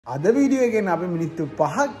අද වීඩියෝ එකෙන් අපි මිනිත්තු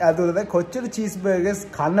 5ක් ඇතුළත කොච්චර cheeseburgers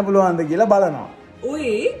කන්න පුළුවන්ද කියලා බලනවා. ඔය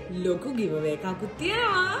ලොකු giveaway එකක්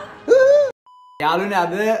තියෙනවා. යාළුවනේ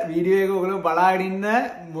අද වීඩියෝ එක ඔයගොල්ලෝ බලාගෙන ඉන්න.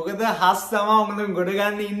 මොකද හස් තමයි ඔයගොල්ලෝ ගොඩ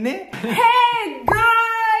ගන්න ඉන්නේ. Hey guys!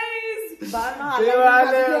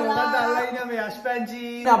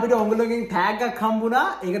 අපිට ඔයගොල්ලෝගෙන් ටැග් එකක් හම්බුණා.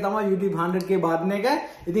 ඒක තමයි YouTube 100k බටන් එක.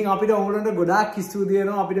 ඉතින් අපිට ඔයගොල්ලන්ට ගොඩාක් ස්තුති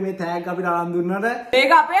වෙනවා අපිට මේ ටැග් අපිට අරන් දුන්නාට.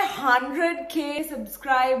 මේක අපේ 100k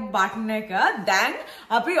subscribe button එක. දැන්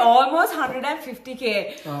අපි almost 150k.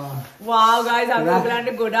 Wow guys, අපි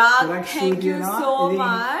ඔයගලන්ට ගොඩාක් thank you so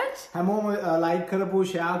much. හැමෝම like කරපු,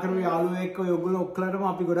 share කරපු යාළුවෝ එක්ක ඔයගොල්ලෝ ඔක්කොලටම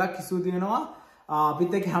අපි ගොඩාක් ස්තුති වෙනවා.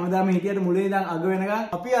 අපිත් එක්ක හැමදාම හිටියට මුලින් ඉඳන් අග වෙනකන්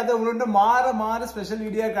අපි අද උගලන්ට මාර ස්පෙෂල්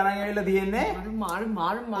වීඩියෝ එකක් අරන් ඇවිල්ලා තියෙන්නේ.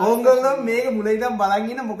 මාර ඕගොල්ලෝ මේක මුලින් ඉඳන් බලන්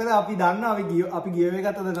ඉන්න. මොකද අපි දන්නවා අපි ගියව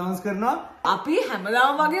එකත් අද announce කරනවා. අපි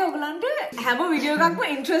හැමදාම වගේ ඔයගලන්ට හැම වීඩියෝ එකක්ම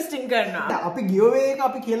ඉන්ටරෙස්ටිං කරනවා. අපි ගියව එක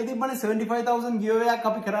අපි කියලා තිබ්බනේ 75000 ගියව එකක්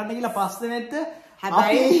අපි කරන්න කියලා 5 දිනෙත්.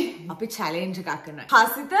 හැබැයි අපි challenge එකක් කරනවා.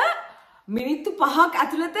 හසිත මිනිත්තු 5ක්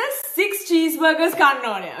ඇතුළත 6 cheeseburgers කන්න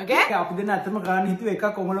ඕනේ. okay? අපි දෙන්න අතම ගන්න හිතුව එකක්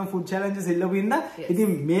ඔයගොල්ලෝ food challenges ඉල්ලපු ඉන්න.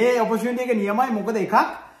 ඉතින් මේ opportunity එක නියමයි. මොකද එකක්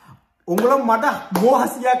ඔයගොල්ලෝ මට ගෝ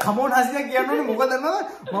හසියක් කමෝන් හසියක් කියන්න ඕනේ. මොකද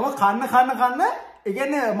මම කන්න ඒ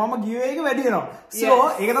කියන්නේ මම ගියෝ එක වැඩි වෙනවා. so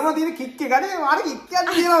ඒක තමයි තියෙන කික් එක. ගන්නේ මාර කික් එකක්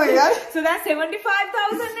තියෙනවා මේ යාර. so that's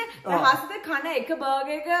 75000 නේ. හසිත කන එක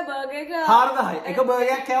බර්ගර් එක 4000යි. එක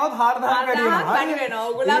බර්ගර් එකක් කෑවොත් 4000ක් වැඩි වෙනවා. වැඩි වෙනවා.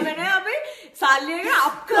 ඔයගොල්ලෝ වෙන අපි සල්ලි එක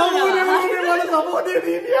අප් කරනවා. මම සපෝට් එක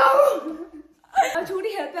දීලා.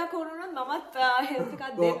 චූටි හෙල්ප් එකක් ඕනොත් මමත් හෙල්ප් එකක්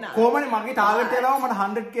දෙන්නම්. කොහොමද මගේ ටාගට් එක මට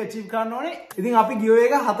 100k achieve කරන්න ඕනේ. ඉතින් අපි ගියෝ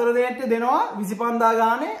එක 4 දෙනෙක්ට දෙනවා 25000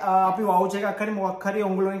 ගානේ. අපි වවුචර් එකක් හරි මොකක් හරි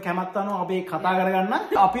ඔයගොල්ලෝගෙන් කැමැත්ත අනුව අපි ඒක කතා කරගන්න.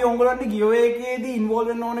 අපි ඔයගොල්ලන්ට ගියෝ එකේදී ඉන්වෝල්ව්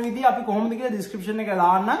වෙන්න ඕන විදිහ අපි කොහොමද කියලා description එකේ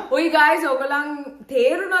දාන්න. ඔයි guys ඔයගොල්ලන්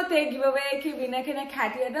තේරුණොත් ඒ giveaway එකේ වින කෙනෙක්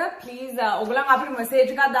හැටියට please ඔයගොල්ලන් අපිට message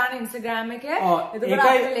එකක් දාන්න Instagram එකේ. එතකොට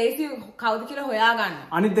අපිට ලේසි කවුද කියලා හොයාගන්න.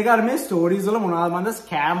 අනිත් එක අර මේ stories වල මොනවාද මන්ද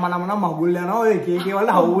scam මනමන මගුල් යනවා. ඔය එක එක වල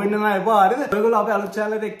හවු වෙන්න නෑ එපා. හරිද? ඔයගොල්ලෝ අපේ අලුත්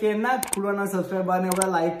channel එකට එක්ක එන්න. පුළුවන් නම් subscribe බටන් එක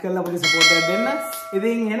ඔයාලා like කරලා අපිට support එකක් දෙන්න.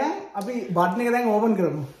 ඉතින් එහෙනම් අපි බටන් එක දැන් open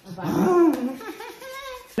කරමු.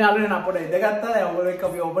 යාළුවනේ අපොට ඉඳගත්තා. දැන් ඔයගොල්ලෝ එක්ක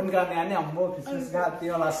අපි open කරන්න යන්නේ. අම්මෝ Christmas ගහක්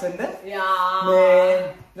තියෙනවා ලස්සනට. මේ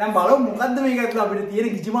දැන් බලමු මොකද්ද මේක ඇතුළේ අපිට තියෙන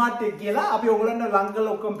කිචිමාට් එක කියලා. අපි ඔයගොල්ලන්ට ලං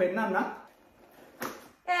කරලා ඔක්කොම පෙන්නන්න.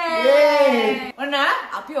 ඔන්න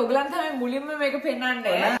අපි ඔයගලන්ට තමයි මුලින්ම මේක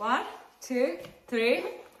පෙන්නන්නේ. 1 2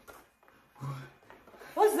 3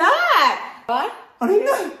 What's that? What?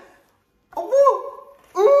 Arina! Oh!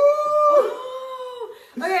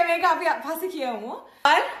 Okay, make up your pass it here.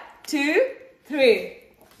 1 2 3.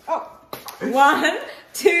 Oh. 1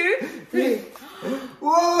 2 3.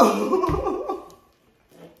 Whoa!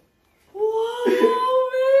 Wow,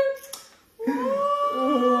 man.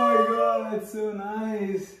 Oh my god, that's so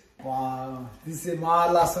nice. Wow. This is my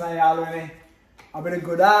last night, යාළුවනේ. අපිට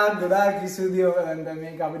ගොඩාක් කිසුදිය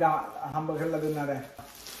මේක අපිට හම්බ කරලා දුන්නාද?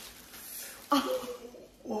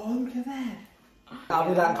 Oh, look at that.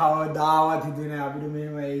 අපි දැන් කවදාවත් හිතුවේ නෑ අපිට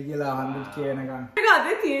මෙහෙම එයි කියලා 100k වෙනකන්. ඒක අද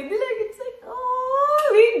තියෙන්නේ like it's like oh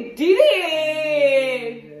we did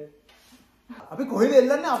it. අපි කොහෙද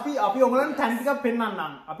එල්ලන්නේ අපි ඔයගොල්ලන්ට තැන් ටිකක්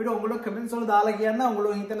පෙන්නන්නම්. අපිට ඔයගොල්ලෝ කමෙන්ට්ස් වල දාලා කියන්න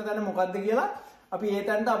ඔයගොල්ලෝ හිතන තැන මොකද්ද කියලා. අපි ඒ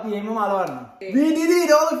තැනට අපි එහෙමම අලවන්න. We did it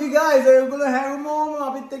all of you guys. ඔයගොල්ලෝ හැමෝම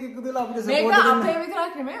අපිත් එක්ක එකතු වෙලා අපිට support මේක අපේ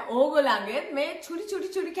විතරක් නෙමෙයි ඕගොල්ලන්ගේ මේ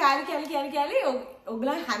චුටි කෑලි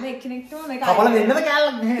ඔයගොල්ලන් හැම එක්කෙනෙක්ටම මේක කපලා දෙන්නද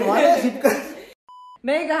කෑල්ලක් නෙමෙයි. වල සිප් කර.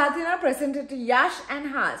 මේ ගහතිනා presented to Yash and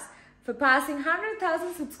Hass for passing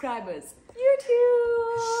 100,000 subscribers.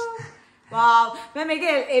 YouTube. Wow. मैं මේක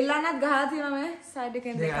එල්ලන්නත් ගහලා තියෙනවා මේ side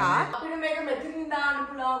එකෙන් දෙකක්. අපිට මේක මෙතනින් දාන්න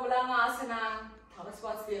පුළුවන් ඔයගොල්ලන් ආසනා.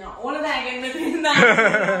 තවස්පස් තියෙනවා. ඕන දැන් මෙතනින් දාන්න.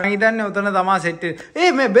 මම හිතන්නේ උතන තමයි සෙට් එක.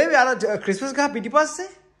 මේ බේබි අර ක්‍රිස්මස් ගහ පිටිපස්සේ.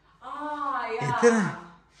 යා. එතන.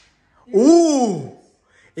 ඌ.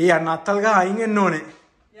 ඒ නත්තල් ගහ අයින් වෙන්න ඕනේ.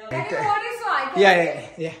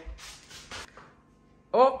 Yeah.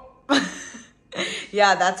 Oh.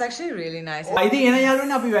 Yeah, that's actually really nice. I think එන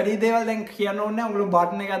යාළුවනේ අපි වැඩි දේවල් දැන් කියන්න ඕනේ නැහැ. උගලෝ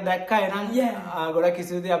බටන් එකක් දැක්කා. එහෙනම් ගොඩක්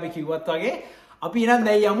කිසිදු අපි කිව්වත් වගේ අපි එහෙනම්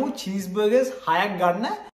දැන් යමු cheeseburgers 6ක් ගන්න.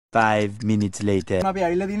 5 minutes later. අපි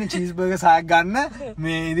ඇවිල්ලා තියෙන cheeseburgers 6ක් ගන්න.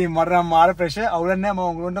 මේ ඉතින් මට නම් මාර ප්‍රෙෂර් අවුලක් නැහැ. මම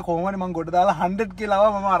උගලන්ට කොහොම හරි මම ගොඩ දාලා 100 කියලා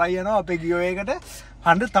ආවා. මම අරයි යනවා අපේ ගියෝ එකකට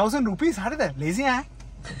 100,000 rupees. හරිද? ලේසි ඈ.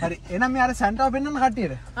 හරි. එහෙනම් මේ අර සැන්ටා පෙන්නන්න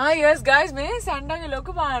කට්ටියට. Yes guys, මේ සැන්ටාගේ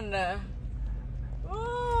ලොකු පාන්න.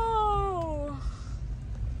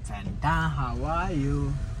 Santa, how are you?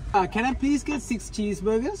 Can I please get 6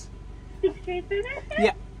 cheeseburgers? 6 cheeseburgers?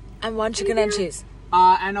 Yeah. And 1 chicken and cheese.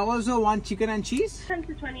 And also one chicken and cheese. Come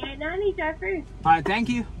to 2890 Jeffrey. Alright, thank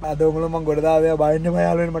you. අද ඔයගොල්ලෝ මම ගොඩ දාලා බයින්න මම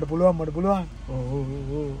යාළුවනේ මට පුළුවන්.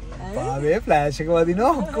 පාවේ ෆ්ලෑෂ් එක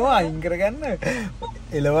වදිනවා ඔක්කොම අයින් කරගන්න.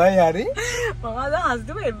 එළවයි හරි. මම අද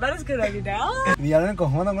හස්තුම එම්බරස් කරා ගියා. යාළුවනේ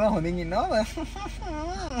කොහොමද උඹලා හොඳින් ඉන්නවද?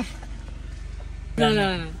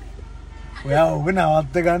 නෑ. ඔයා ඔබ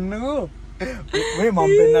නවත්ත ගන්නකෝ. ඔය මම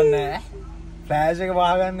පෙන්නන්නේ නැහැ. ෆ්ලෑෂ් එක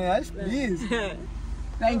වහගන්න Yash please.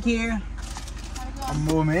 Thank you.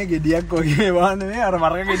 අම්මෝ මේ ගෙඩියක් වගේ වහන්නේ මේ අර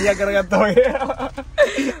මරක ගෙඩියක් කරගත්තා වගේ.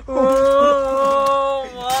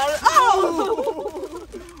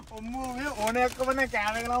 අම්මෝ මේ ඕනෑක්කම නේ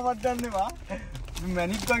කෑම ගලව වඩන්නේවා.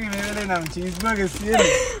 මැනික් වගේ මේ වෙලේ නම් CheeseBurgers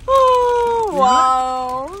තියෙන්නේ.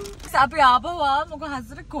 wow. අපි ආපහු මොකක්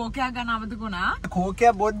හස්සට කෝකයක් ගන්න අමතකුණා.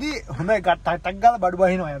 කෝකයක් බොද්දි හොඳයි ටක් ගාලා බඩු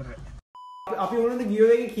බහිනවා යාර. අපි ඕනද ගියෝ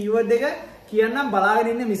එකේ කීවර්ඩ් එක කියන්නම් බලාගෙන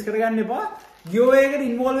ඉන්න මිස් කරගන්න එපා. ගියෝ එකට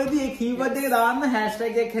ඉන්වෝල්ව් වෙද්දී ඒ කීවර්ඩ් එක දාන්න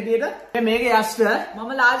හැෂ්ටැග් එකක් හැටියට. මේක Yash මම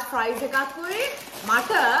large fries එකක් උයි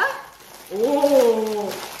මට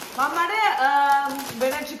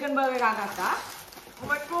වෙන chicken burger එකක් ගත්තා.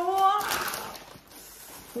 ඔබට කොහොම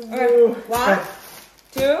 1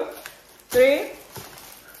 2 3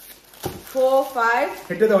 4 5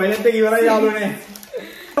 හෙට ටොයිලට් එක ඉවරයි යාළුවනේ.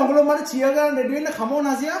 ඔයගොල්ලෝ මට cheer ගන්න රෙඩි වෙන්න come on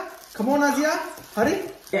Asia. හරි?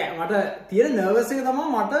 මට තියෙන නර්වස් එක තමයි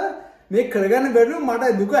මට මේ කරගන්න බැරිව මට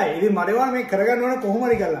දුකයි. ඉතින් මට ඒවා මේ කරගන්න ඕන කොහොම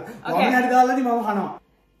හරි කරලා. මම හරි දාලාදී මම කනවා.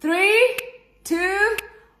 3 2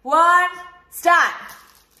 1 start.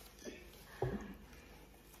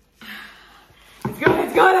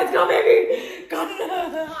 Let's go baby. Gun.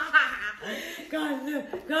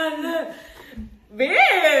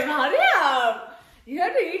 Babe, hurry up. You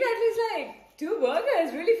have to eat at least like 2 burgers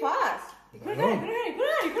really fast.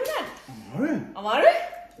 ඉක්මනට. අමාරු?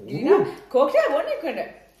 ඉතින් කෝකේ වොන්නේ කඩ.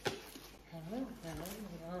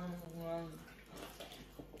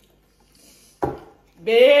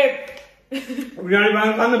 Babe. උඩින්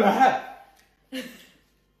බලන්න කන්න බෑ.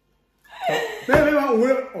 මේ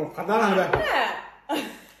උඩ කතා කරන්න බෑ.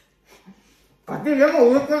 කටේ ගම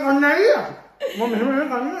උඩට කන්න නෑ. මම මෙහෙම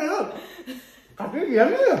කන්නේ නේද? කටේ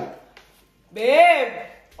කියන්නේ. Babe.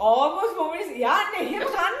 Almost 4 minutes. යන්නේ එහෙම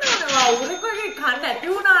කන්න ඕනවා. උඩකගේ කන්න ඇති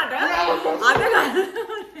වුණාට අද ගන්න.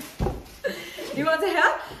 You want to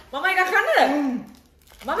help? මම එකක් කන්නද?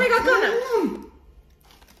 මම එකක් කන්න.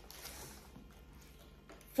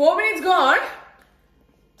 4 minutes gone.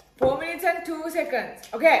 4 minutes and 2 seconds.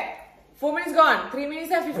 Okay. 4 minutes gone. 3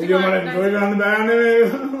 minutes and 51. අයියෝ මට ඩොයි ගන්න බෑනේ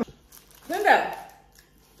මේක. Nanda.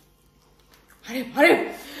 Hurry.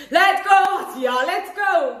 Let's go. Yeah, let's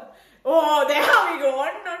go. Oh, there we go.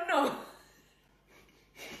 No.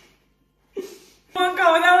 මං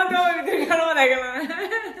කවදාවත් ඔය විදිහට කරනවා දැකලා.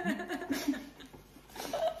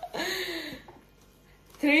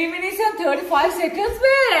 3 minutes and 35 seconds,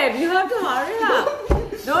 babe. You have to hurry up.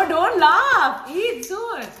 No, don't laugh. Eat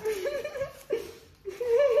soon.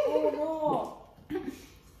 Oh no.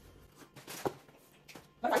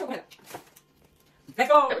 Let's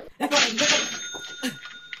go.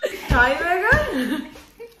 Time again?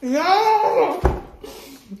 Yeah.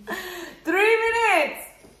 3 minutes.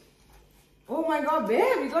 Oh my god,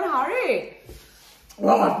 babe, you gotta hurry.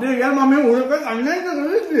 කටේ ගියා මම මේ උඩට කන්නේ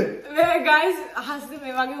නැද්ද? Guys, හස්ද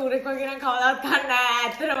මේ වගේ උරෙක් වගේ නම් කවදාවත් කන්නේ නැහැ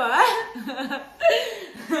ඇත්තටම.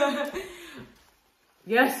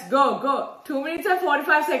 Yes, go. 2 minutes and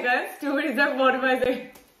 45 seconds. 2 minutes and 45 seconds.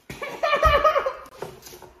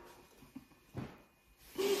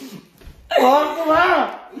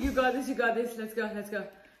 You got this. Let's go.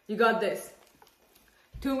 You got this.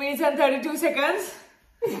 2 minutes and 32 seconds.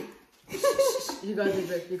 You got this,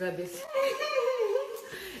 babe. You got this.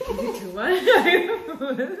 Is it too much?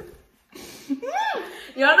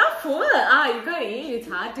 You're not full. You can eat. It's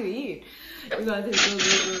hard to eat. You got this. Go.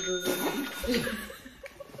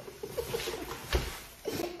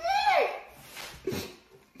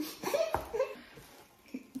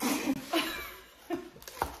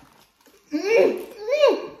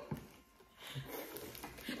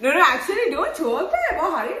 No, actually, don't choke, babe.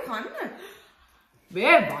 Oh, hurry, can't.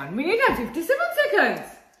 Babe, 1 minute and 57 seconds.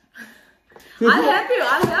 I'll help you.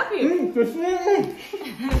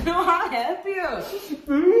 No, I'll help you.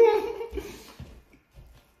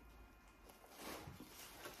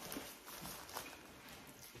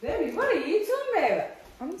 Babe, you gotta eat some, babe.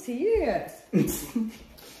 I'm serious.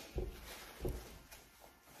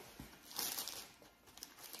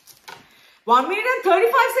 1 minute and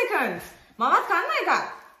 35 seconds. Mama's kanna ekak.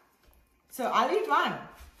 So I'll eat one.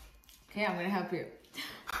 Okay, I'm gonna help you.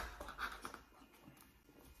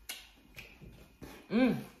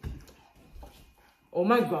 Oh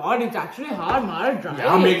my god, it's actually hard, Mara.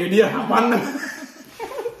 Yeah, make it here.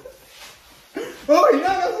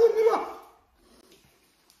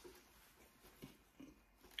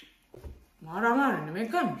 මාරමාරන්න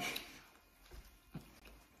මේකන්.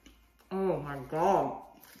 Oh my god.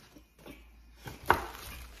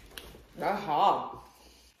 That's hard.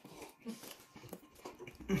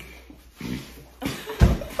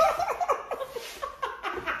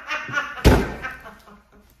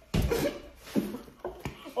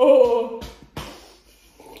 Oh.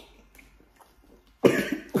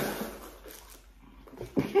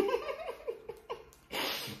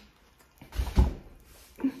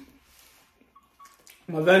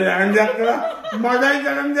 Mother and Jacka, Mother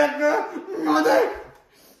and Jacka, Mother.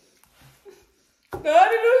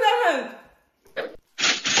 32 seconds.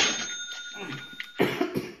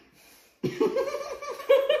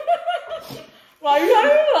 Why are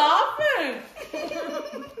you laughing?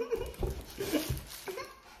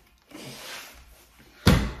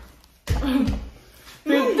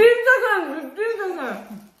 15 seconds.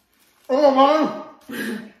 Oh, man.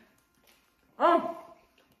 Oh.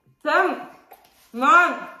 7,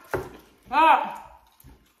 9, 8.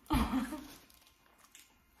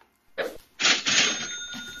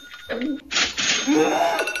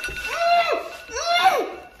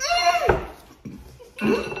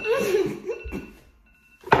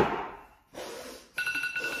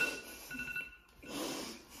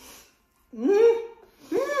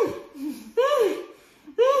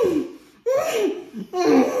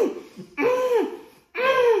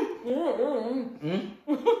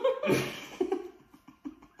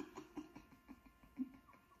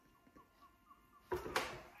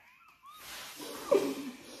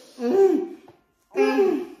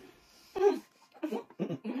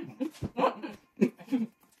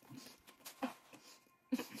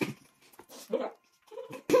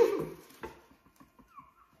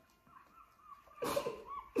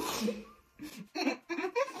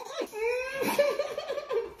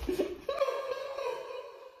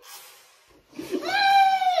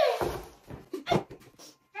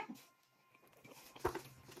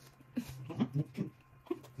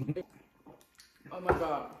 Oh my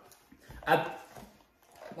god.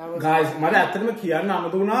 Guys, මට ඇත්තටම කියන්න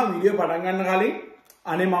අමතක වුණා video පටන් ගන්න කලින්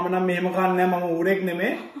අනේ මම නම් මෙහෙම කන්නේ නැහැ මම ඌරෙක්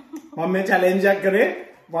නෙමෙයි මම මේ චැලෙන්ජ් එකක් කරේ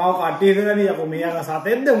මාව කට්ටිය හිතනනේ යකෝ මෙයාක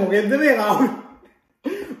සතෙක්ද මොකෙද්ද මේ කාවුනේ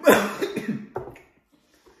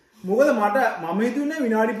මොකද මට මම හිතුනේ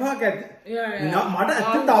විනාඩි 5ක් ඇති මට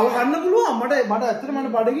ඇත්තට තව කන්න පුළුවන් මට ඇත්තට මට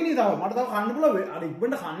බඩගිනි තව මට තව කන්න පුළුවන් අර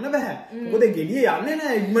ඉක්මනට කන්න බෑ මොකද ගෙඩිය යන්නේ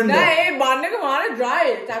නැහැ ඉක්මනට නෑ ඒ බන් එක මාර dry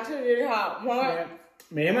it's actually really hard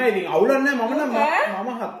මේමයි ඉතින් අවුලන්නේ මම නම්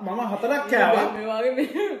මම හතරක් කෑවා මේ වගේ මේ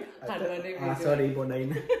කඩවඩේ sorry පොඩ්ඩක්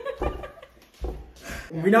ඉන්න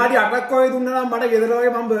විනාඩි 8ක් වගේ දුන්නා නම් මට ගෙදර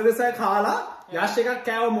වගේ මම බර්ගර්ස් එක කාලා යෂ් එකක්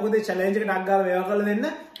කෑවා මොකද චැලෙන්ජ් එකට ඩක් ගාලා මේවා කරලා දෙන්න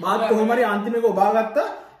මාත් කොහොම හරි අන්තිම එක ඔබා ගත්තා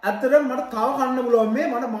ඇත්තටම මට තව කන්න පුළුවන් මේ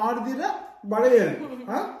මට මාර දිහට බඩ වෙන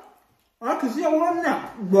ආ කිසි අවුලක් නෑ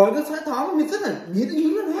බර්ගර්ස් එක තාම මෙතන මෙහෙට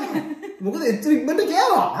ගිහින් නෑ මොකද එච්චර ඉක්මනට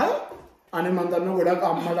කෑවා හරි අනේ මන් දන්නවා ගොඩක්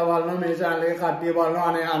අම්මලා බලනවා මේ channel එක කට්ටිය බලනවා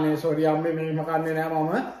අනේ sorry අම්මේ මෙහෙම කන්නේ නෑ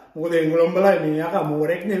මම මොකද එංගලම් බලයි මේ යකා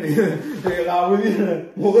මෝරෙක් නෙමෙයි ඒක ලාභුදී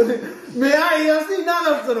මොකද මෙයා ඊයස්සේ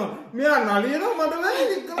ඉනාගස්සනවා මෙයා නලියනවා මට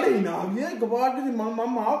වෙන්නේ ඉක්කලා ඉනාගිය එකපාරට ඉතින්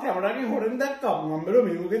මම ආව කැමරාවෙන් හොරෙන් දැක්කා මම බැලුවා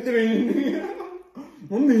මේ මොකෙන්ද වෙන්නේ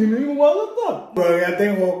මම මෙහෙම වගත්තා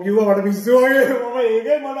බර්ගර්යෙන් හොක් කිව්වා මට පිස්සු වගේ මම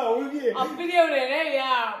ඒකයි මට අවුල් ගියේ අපි දියුනේ නේ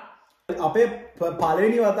යා අපේ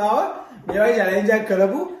පළවෙනි වතාව මේ වගේ චැලෙන්ජ් එකක්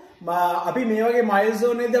කරපු අපි මේ වගේ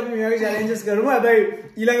මයිල්ස්ටෝන් එකේදී අපි මේ වගේ චැලෙන්ජස් කරමු. හැබැයි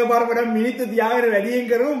ඊළඟ පාර මට මිනිත්තු තියාගෙන වැඩියෙන්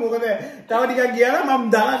කරමු. මොකද තව ටිකක් ගියා නම් මම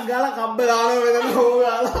දලක් ගාලා කබ්බ දානවා මෙතන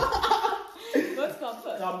හොගාලා.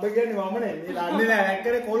 කබ්බ කියන්නේ වමනේ. මේ දන්නේ නැහැ.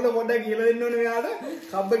 ඇක්කනේ කොල්ල පොඩ්ඩක් කියලා දෙන්න ඕනේ මෙයාට.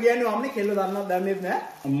 කබ්බ කියන්නේ වමනේ කෙල්ල දන්නවත් දන්නේ නැහැ.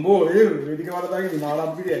 අම්බෝ ඒ ටික වලදාගේ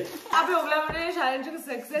දිමාලම් පිටියේ. අපි ඔයගොල්ලන්ට challenge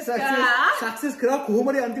එක success කරා කොහොම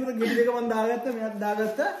හරි අන්තිමට ගෙඩි දෙක මම දාගත්තා මෙයාත්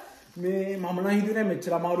දාගත්තා. මේ මම නම් හිතුවේ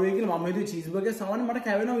මෙච්චර අමාරු වෙයි කියලා මම හිතුවේ cheeseburgers සමහරවිට මට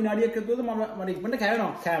කැවෙනවා විනාඩියක් ඇතුළත මට ඉක්මනට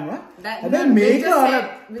කැවෙනවා කෑම. හැබැයි මේක අර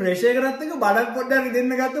ප්‍රෙෂර් කරත් එක බඩක් පොඩ්ඩක්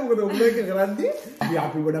දෙන්න ගත්තා. මොකද උඹ එක කරද්දී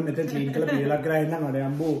අපි පොඩ්ඩක් මෙතන ක්ලීන් කරලා බේලක් කරා එන්නම් අර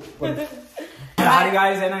යම්බෝ. හරි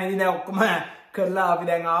guys එහෙනම් ඉතින් දැන් ඔක්කොම කරලා අපි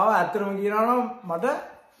දැන් ආවා. ඇත්තටම කියනවා නම් මට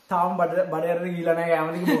තාම බඩ ඇරෙන්න ගිහලා නැහැ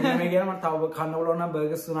කැමතික මොන්නේ මේ කියලා මට තව කන්න ඕන නම්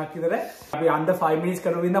බර්ගර්ස් 3ක් විතර. අපි under 5 minutes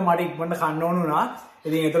කරන වින්දා මට ඉක්මනට කන්න ඕන වුණා.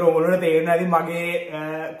 ඉතින් ඒතර ඔයගොල්ලන්ට තේරෙනවා ඉතින් මගේ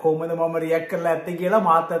කොහොමද මම රියැක්ට් කරලා ඇත්තේ කියලා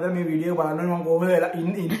මාත් අද මේ වීඩියෝ බලන්න මම කොහොමද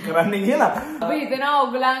කරන්නේ කියලා. අපි හිතනවා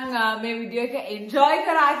ඔයගොල්ලන් මේ වීඩියෝ එක එන්ජොයි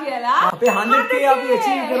කරා කියලා. අපේ 100k අපි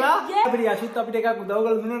achieve කරා. අපිට යෂුත් අපිට එකක් උදව්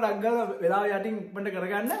කරලා දුන්නා ඩක් ගාලා වෙලාව යටින් ඉක්මනට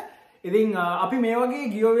කරගන්න. ඉතින් අපි මේ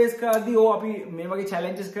වගේ giveaways කරද්දී අපි මේ වගේ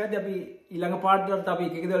challenges කරද්දී අපි ඊළඟ part වලට අපි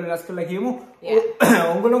එක එක දේවල් වෙනස් කරලා කියමු.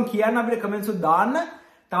 ඔයගොල්ලෝ කියන්න අපිට comments දාන්න.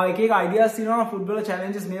 තව එක එක ideas තියෙනවා football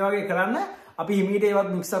challenges මේ වගේ කරන්න. අපි හිමීට ඒවත්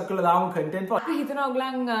මික්ස් අප් කරලා දාමු content වල. අපි හිතනවා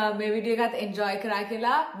ඔයගලන් මේ වීඩියෝ එකත් enjoy කරා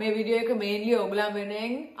කියලා. මේ වීඩියෝ එක mainly ඔයගලන්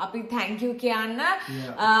වෙනුවෙන් අපි thank you කියන්න.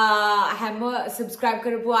 හැම subscribe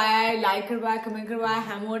කරපු අය, like කරපු අය, comment කරපු අය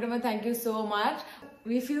හැමෝටම thank you so much.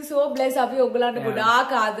 We feel so blessed. අපි ඔයගලන්ට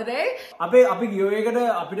ගොඩාක් ආදරේ. අපි ගියෝ එකට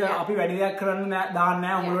අපිට අපි වැඩි දෙයක් කරන්න දාන්න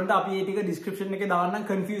නැහැ. ඔයගලන්ට අපි මේ ටික description එකේ දාන්නම්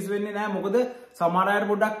confuse වෙන්නේ නැහැ. මොකද සමහර අය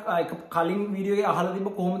පොඩ්ඩක් කලින් වීඩියෝ එකේ අහලා තිබ්බ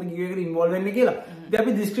කොහොමද ගියෝ එකට involve වෙන්නේ කියලා. ඉතින්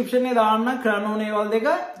අපි description එකේ දාන්නම් කරන්න ඕනේ ඒවල් දෙක.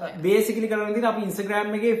 basically කරන්න තියෙන අපි Instagram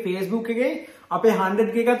එකේ Facebook එකේ අපේ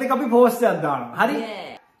 100k එකත් එක්ක අපි post එකක් දානවා. හරි?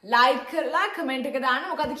 like කරලා comment එක දාන්න.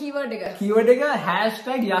 මොකද්ද keyword එක? keyword එක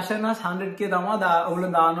 #yashandhass100k තමයි ඔයගොල්ලෝ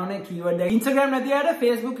දාන්න ඕනේ keyword එක. Instagram නැති අයට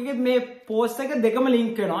Facebook එකේ මේ post එක දෙකම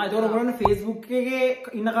link වෙනවා. ඒතකොට ඔයගොල්ලෝ Facebook එකේ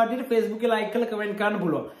ඉන්න කට්ටියට Facebook එකේ like කරලා comment කරන්න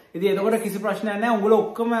පුළුවන්. ඉතින් එතකොට කිසි ප්‍රශ්නයක් නැහැ. ඔයගොල්ලෝ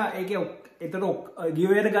ඔක්කොම ඒකේ එතකොට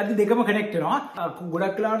giveaway එක ගද්දි දෙකම connect වෙනවා.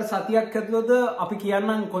 ගොඩක් වෙලාවට සතියක් ඇතුළත අපි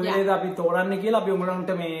කියන්නම් කොයි වෙලේද අපි තෝරන්නේ කියලා අපි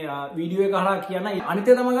ඔයගොල්ලන්ට මේ වීඩියෝ එක අහලා කියන්න. අනිත්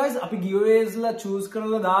එක තමයි guys අපි giveaways ලා choose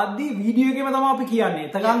කරලා දාද්දි වීඩියෝ එකේම තමයි අපි කියන්නේ.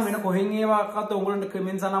 එතකන් වෙන කොහෙන් ඒවක්වත් ඔයගොල්ලන්ට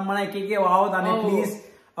comments අනම්මන එක එක ආවොත් අනේ please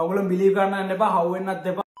ඔයගොල්ලන් believe කරන්න යන්න එපා. හවු වෙන්නත්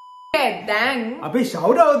එපා. දැන් අපි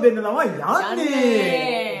shout out දෙන්න තමයි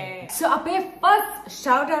යන්නේ. So අපේ first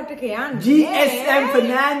shout out එක යන්නේ GSM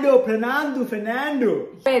Fernando.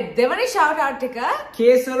 අපේ දෙවනි shout out එක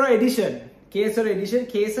Kesaro edition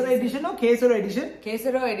or Kesaro edition.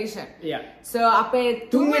 Yeah. So අපේ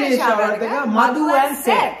තුන්වෙනි shout out එක Madhu and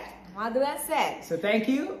Seth. So thank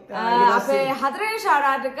you. අපේ හතරවෙනි shout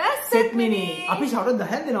out එක Seth Mini. අපි shout out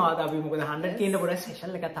 10ක් දෙනවා අපි මොකද 100k ඉන්න පොඩ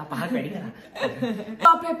special එකක් තා පහක් වැඩි කරා.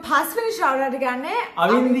 අපේ පස්වෙනි shout out එක යන්නේ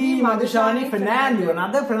Avindi Madhushani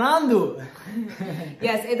Fernando.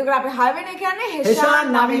 Yes, එතකොට අපේ හයවෙනි එක යන්නේ Heshan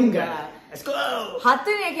Navinga. Let's go.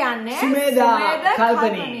 හත්වෙනි එක යන්නේ Sumeda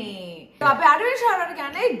Kalpani. අපේ අටවෙනි shout out එක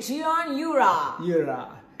යන්නේ Jion Yura.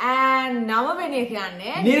 And නවවෙනි එක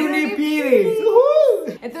යන්නේ Nirni Pires.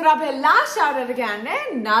 එතකොට අපේ last shout out එක යන්නේ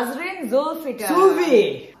Nazrin Zulfita.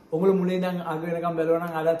 ඔගොල්ලෝ මුලින් ඉඳන් අග වෙනකම් බැලුවා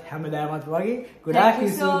නම් අදත් හැමදාමත් වගේ ගොඩාක්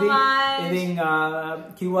ස්තුතියි. ඉතින්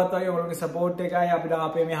කිව්වත් වගේ ඔයගොල්ලෝගේ support එකයි අපිට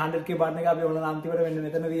අපේ මේ 100k බටන් එක අපි ඔයාලා අන්තිමට වෙන්න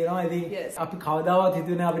මෙතන තියෙනවා. ඉතින් අපි කවදාවත්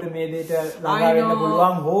හිතුවේ අපිට මේ දෙයට ළඟා වෙන්න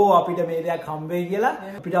පුළුවන් හෝ අපිට මේ දෙයක් හම්බ වෙයි කියලා.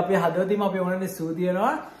 අපිට අපේ හදවතින්ම අපි ඔයාලට ස්තුති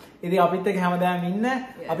වෙනවා. ඉතින් අපිත් එක්ක හැමදාම ඉන්න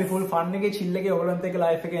අපි full fun එකේ chill එකේ ඔයගොල්ලන්ත් එක්ක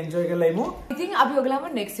life එක enjoy කරලා ඉමු. ඉතින් අපි ඔයගලම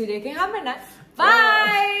next video එකෙන් හම්බෙන්න.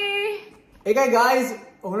 Bye. ඒකයි guys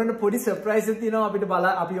ඔයගොල්ලන්ට පොඩි surprise එකක් තියෙනවා අපිට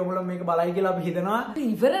අපි ඔයගොල්ලෝ මේක බලයි කියලා අපි හිතනවා.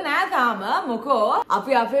 ඉවර නෑ තාම. මොකෝ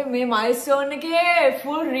අපි අපේ මේ milestone එකේ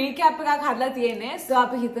full recap එකක් හදලා තියෙන්නේ. So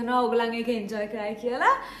අපි හිතනවා ඔයගලන් ඒක enjoy කරයි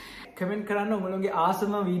කියලා. කමෙන්ට් කරන්න ඔයගොල්ලෝගේ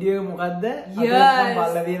ආසම වීඩියෝ එක මොකද්ද? අපිට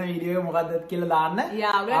බලලා තියෙන වීඩියෝ එක මොකද්ද කියලා දාන්න.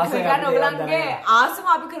 ඔයගලන්ගේ ආසම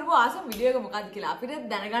අපි කරපු ආසම වීඩියෝ එක මොකද්ද කියලා අපිට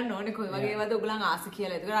දැනගන්න ඕනේ කොයි වගේ ඒවාද ඔයගලන් ආස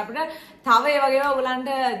කියලා. ඒක අපිට තව ඒ වගේම ඔයගලන්ට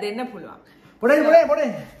දෙන්න පුළුවන්. පොඩේ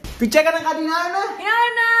පිච්චර කරන කටින් ආවන.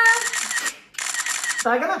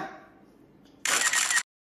 සායකන.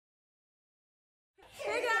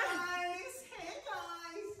 Hey guys.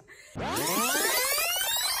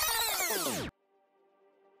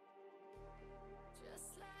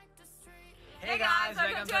 Hey guys,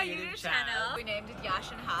 welcome to our YouTube channel. We named it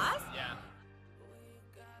Yashandhass. Yeah.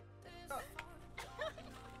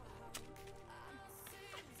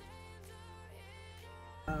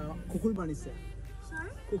 Kukul bunny sir.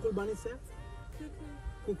 Sorry? Kukul bunny sir.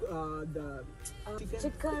 The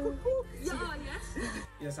Chicken. Yes.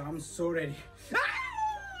 Yes, I'm so ready.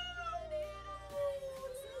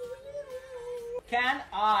 Can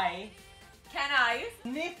I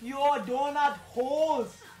snip your donut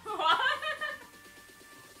holes? What?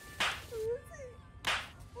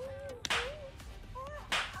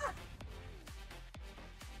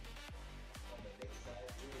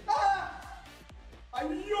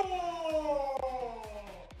 Ayyo!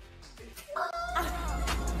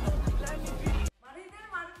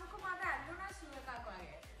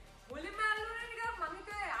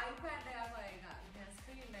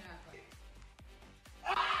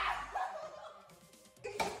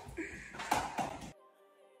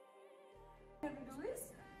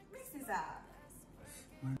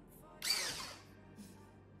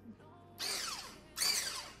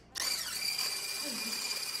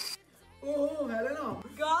 Oh, Helena!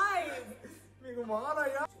 Guys! Mega mara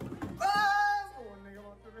ya! Phone nega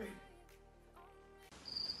matte me.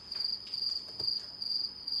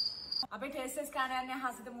 අපේ test එක scanner එකේ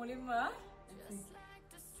හසිත මුලින්ම